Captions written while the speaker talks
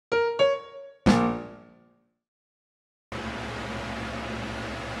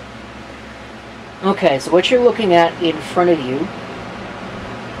Okay, so what you're looking at in front of you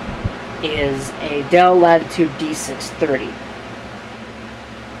is a Dell Latitude D630.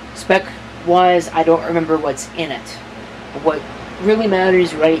 Spec-wise, I don't remember what's in it. What really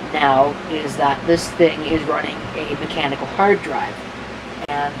matters right now is that this thing is running a mechanical hard drive.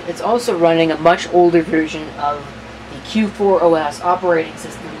 And it's also running a much older version of the Q4OS operating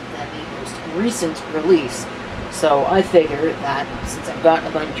system than the most recent release. So I figure that since I've got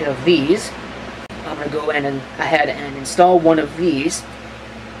a bunch of these, I'm going to go in and ahead and install one of these,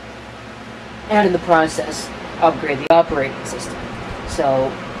 and in the process, upgrade the operating system. So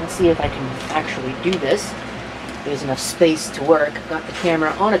let's see if I can actually do this. There's enough space to work. I've got the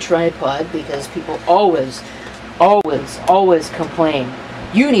camera on a tripod because people always complain,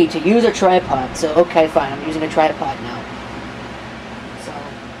 you need to use a tripod. So okay, fine, I'm using a tripod now. So,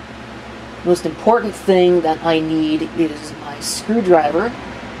 most important thing that I need is my screwdriver,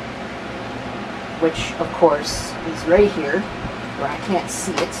 which of course is right here, where I can't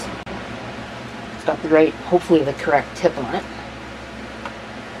see it. It's got the right, hopefully the correct tip on it.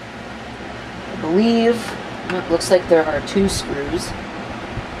 I believe, it looks like there are 2 screws.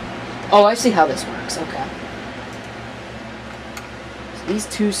 Oh, I see how this works, okay. So these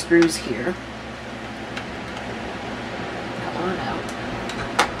 2 screws here come on out.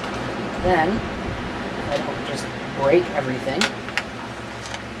 Then, if I don't just break everything,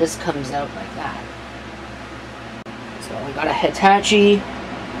 this comes out like that. So we got a Hitachi,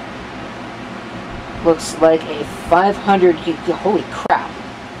 looks like a 500 gig, holy crap.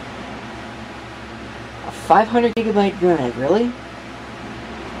 A 500 gigabyte drive, really?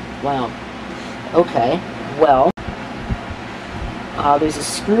 Wow. Okay, well, there's a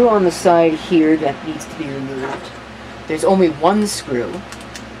screw on the side here that needs to be removed. There's only 1 screw,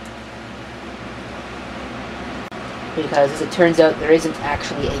 because as it turns out there isn't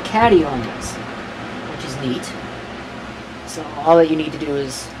actually a caddy on this, which is neat. So all that you need to do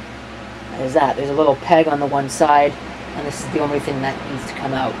is that. There's a little peg on the one side, and this is the only thing that needs to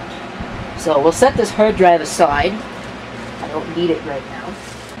come out. So we'll set this hard drive aside. I don't need it right now.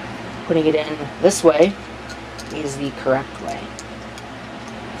 Putting it in this way is the correct way.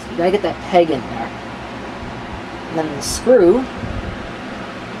 So you gotta get that peg in there. And then the screw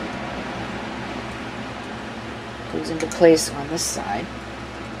goes into place on this side.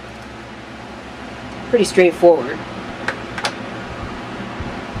 Pretty straightforward.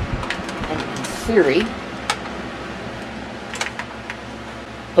 Theory.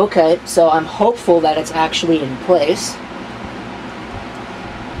 Okay, so I'm hopeful that it's actually in place.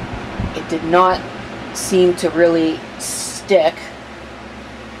 It did not seem to really stick,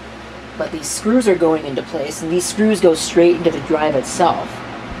 but these screws are going into place, and these screws go straight into the drive itself.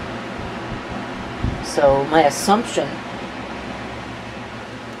 So my assumption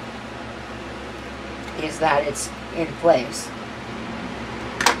is that it's in place.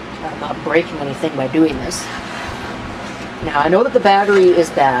 I'm not breaking anything by doing this. Now, I know that the battery is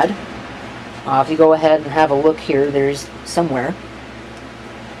bad. If you go ahead and have a look here, there's somewhere,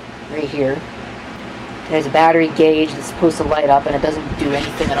 right here, there's a battery gauge that's supposed to light up, and it doesn't do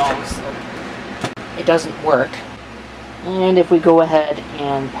anything at all, so it doesn't work. And if we go ahead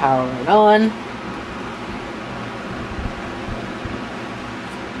and power it on,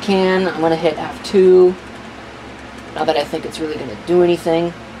 I'm going to hit F2, not that I think it's really going to do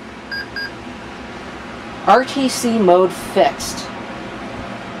anything. RTC mode fixed.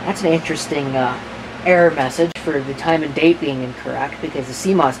 That's an interesting error message for the time and date being incorrect, because the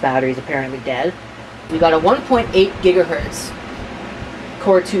CMOS battery is apparently dead. We got a 1.8 gigahertz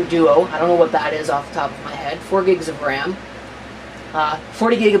Core 2 Duo. I don't know what that is off the top of my head. 4 gigs of RAM.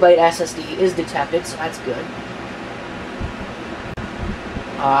 40 gigabyte SSD is detected, so that's good.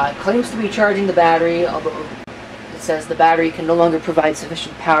 It claims to be charging the battery, although it says the battery can no longer provide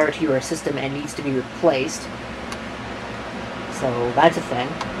sufficient power to your system and needs to be replaced. So that's a thing.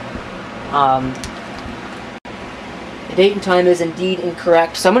 The date and time is indeed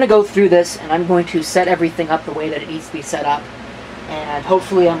incorrect, so I'm going to go through this and I'm going to set everything up the way that it needs to be set up, and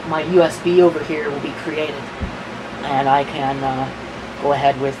hopefully my USB over here will be created and I can go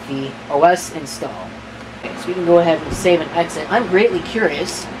ahead with the OS install. Okay, so we can go ahead and save and exit. I'm greatly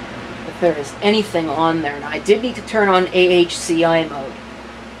curious if there is anything on there. Now, I did need to turn on AHCI mode.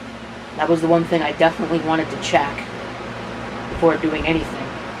 That was the one thing I definitely wanted to check before doing anything.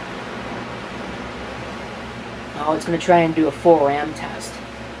 Oh, it's going to try and do a full RAM test.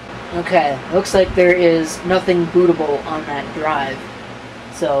 Okay, looks like there is nothing bootable on that drive.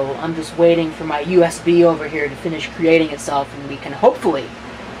 So I'm just waiting for my USB over here to finish creating itself, and we can hopefully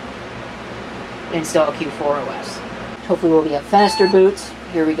install Q4OS. Hopefully we'll get faster boots.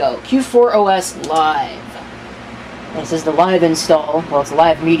 here we go. Q4OS Live. This is the live install. Well, it's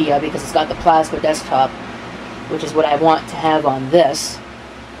live media because it's got the Plasma desktop, which is what I want to have on this.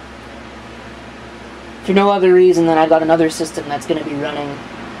 For no other reason than I've got another system that's going to be running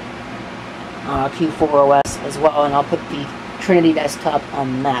Q4OS as well, and I'll put the Trinity desktop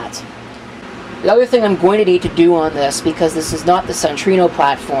on that. The other thing I'm going to need to do on this, because this is not the Centrino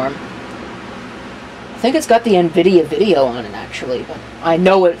platform, I think it's got the NVIDIA video on it actually, but I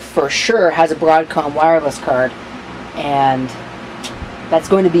know it for sure has a Broadcom wireless card, and that's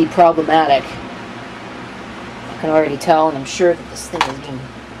going to be problematic. I can already tell, and I'm sure that this thing is being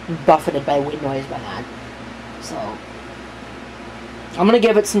buffeted by wind noise by that. So I'm going to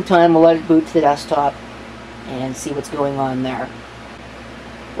give it some time. We'll let it boot to the desktop and see what's going on there.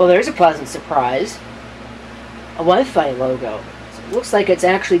 Well, there's a pleasant surprise. A Wi-Fi logo. So it looks like it's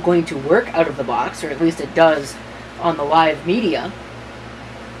actually going to work out of the box, or at least it does on the live media.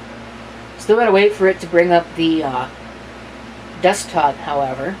 Still got to wait for it to bring up the desktop,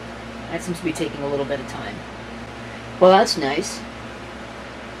 however. That seems to be taking a little bit of time. Well, that's nice.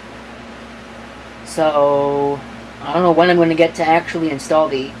 So I don't know when I'm going to get to actually install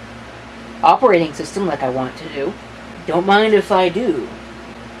the operating system like I want to do. Don't mind if I do.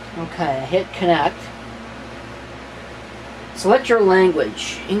 Okay, hit connect. Select your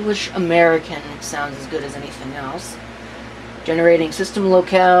language. English American sounds as good as anything else. Generating system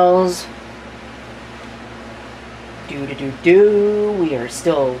locales. We are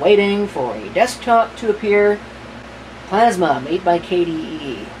still waiting for a desktop to appear. Plasma, made by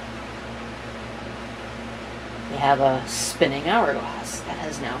KDE. We have a spinning hourglass that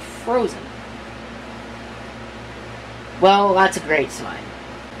has now frozen. Well, that's a great sign.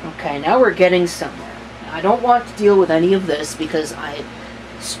 Okay, now we're getting somewhere. Now, I don't want to deal with any of this because I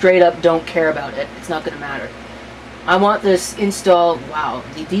straight up don't care about it. It's not going to matter. I want this install. Wow,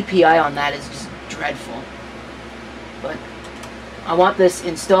 the DPI on that is just dreadful. But I want this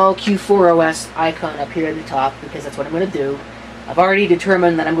install Q4OS icon up here at the top because that's what I'm going to do. I've already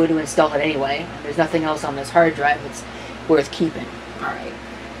determined that I'm going to install it anyway. And there's nothing else on this hard drive that's worth keeping. Alright,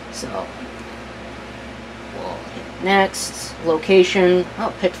 so we'll hit next. Location.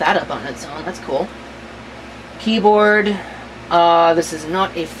 I'll pick that up on its own. That's cool. Keyboard. This is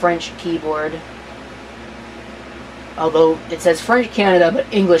not a French keyboard. Although it says French Canada,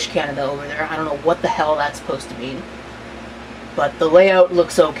 but English Canada over there. I don't know what the hell that's supposed to mean. But the layout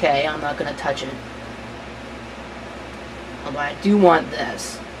looks okay. I'm not going to touch it. Although I do want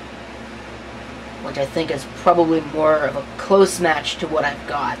this, which I think is probably more of a close match to what I've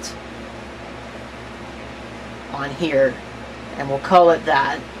got on here. And we'll call it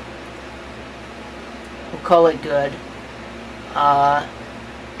that. We'll call it good.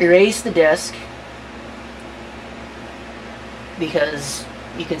 Erase the disk, because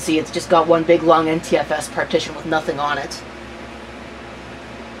you can see it's just got one big long NTFS partition with nothing on it.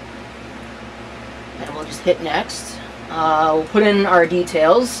 And we'll just hit next. We'll put in our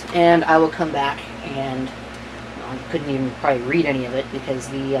details, and I will come back, and I couldn't even probably read any of it because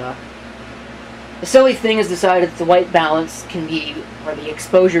the silly thing has decided that the white balance can be, or the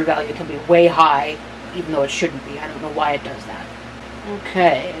exposure value can be way high, even though it shouldn't be. I don't know why it does that.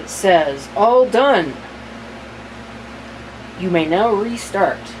 Okay, it says, all done. You may now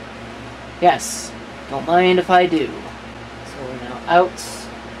restart. Yes, don't mind if I do. So we're now out.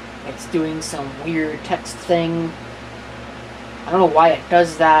 It's doing some weird text thing. I don't know why it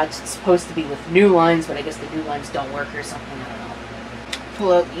does that. It's supposed to be with new lines, but I guess the new lines don't work or something. I don't know.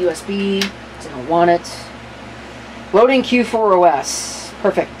 Pull out USB. I don't want it. Loading Q4OS.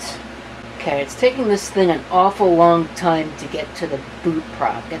 Perfect. Okay, it's taking this thing an awful long time to get to the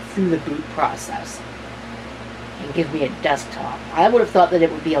get through the boot process and give me a desktop. I would have thought that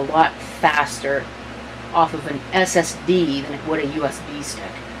it would be a lot faster off of an SSD than it would a USB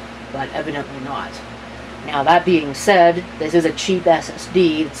stick, but evidently not. Now, that being said, this is a cheap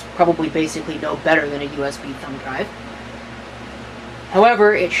SSD. It's probably basically no better than a USB thumb drive.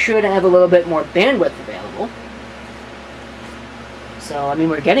 However, it should have a little bit more bandwidth available. So, I mean,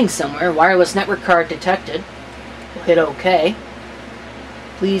 we're getting somewhere. Wireless network card detected. We'll hit OK.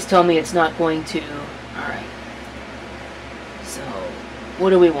 Please tell me it's not going to... Alright. So,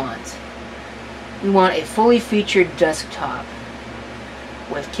 what do we want? We want a fully featured desktop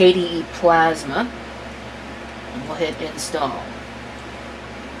with KDE Plasma. And we'll hit install.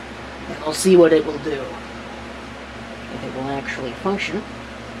 And we'll see what it will do. If it will actually function.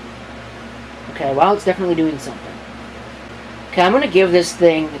 Okay, well, it's definitely doing something. Okay, I'm going to give this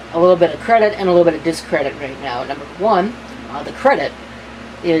thing a little bit of credit and a little bit of discredit right now. Number one, the credit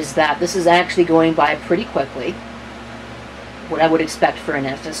is that this is actually going by pretty quickly. what I would expect for an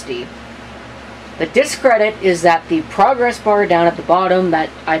SSD. The discredit is that the progress bar down at the bottom, that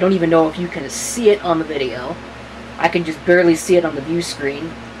I don't even know if you can see it on the video. I can just barely see it on the view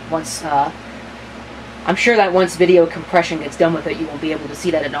screen. I'm sure that once video compression gets done with it, you won't be able to see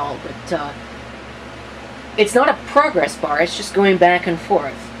that at all, but it's not a progress bar, it's just going back and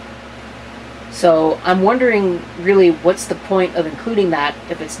forth. So I'm wondering, really, what's the point of including that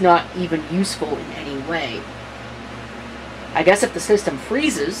if it's not even useful in any way? I guess if the system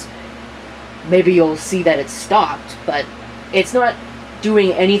freezes, maybe you'll see that it's stopped, but it's not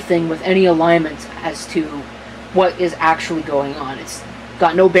doing anything with any alignment as to what is actually going on. It's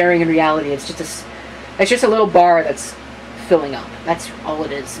got no bearing in reality. It's just a little bar that's filling up. That's all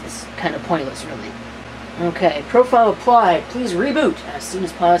it is. It's kind of pointless, really. Okay, profile applied. Please reboot as soon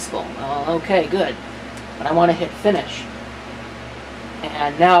as possible. Okay, good. But I want to hit finish.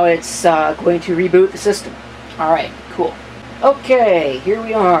 And now it's going to reboot the system. Alright, cool. Okay, here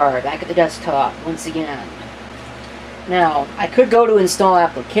we are, back at the desktop once again. Now, I could go to install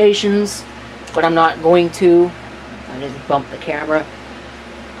applications, but I'm not going to. I just bumped the camera.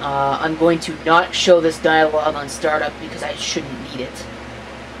 I'm going to not show this dialog on startup because I shouldn't need it.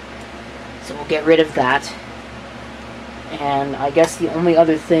 So we'll get rid of that. And I guess the only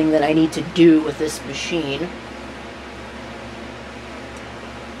other thing that I need to do with this machine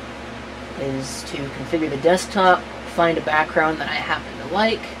is to configure the desktop, find a background that I happen to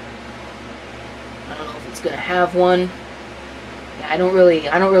like. I don't know if it's going to have one. Yeah, I don't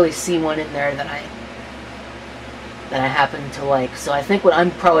really see one in there that I happen to like. So I think what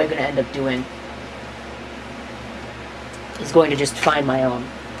I'm probably going to end up doing is going to just find my own.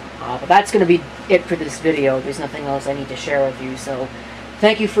 But that's going to be it for this video. There's nothing else I need to share with you. So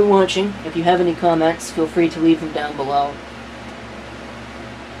thank you for watching. If you have any comments, feel free to leave them down below.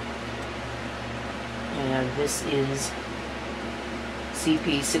 And this is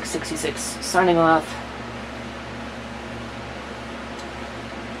CP666 signing off.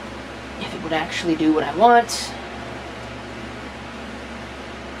 If it would actually do what I want.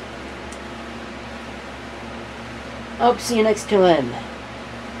 I'll see you next time.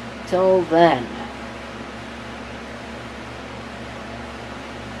 Till then.